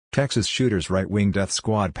Texas shooter's right-wing death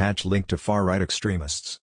squad patch linked to far-right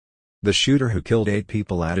extremists. The shooter who killed 8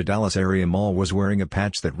 people at a Dallas area mall was wearing a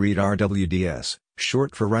patch that read RWDS,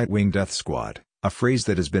 short for right-wing death squad, a phrase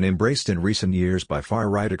that has been embraced in recent years by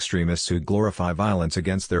far-right extremists who glorify violence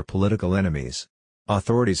against their political enemies.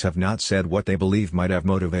 Authorities have not said what they believe might have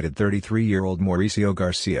motivated 33-year-old Mauricio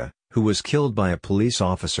Garcia, who was killed by a police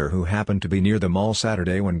officer who happened to be near the mall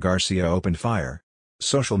Saturday when Garcia opened fire.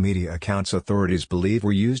 Social media accounts authorities believe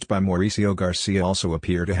were used by Mauricio Garcia also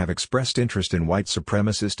appear to have expressed interest in white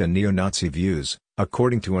supremacist and neo-Nazi views,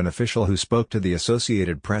 according to an official who spoke to the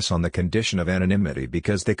Associated Press on the condition of anonymity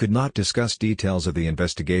because they could not discuss details of the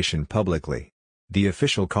investigation publicly. The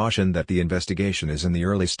official cautioned that the investigation is in the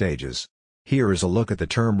early stages. Here is a look at the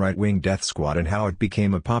term right-wing death squad and how it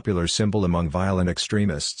became a popular symbol among violent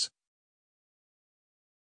extremists.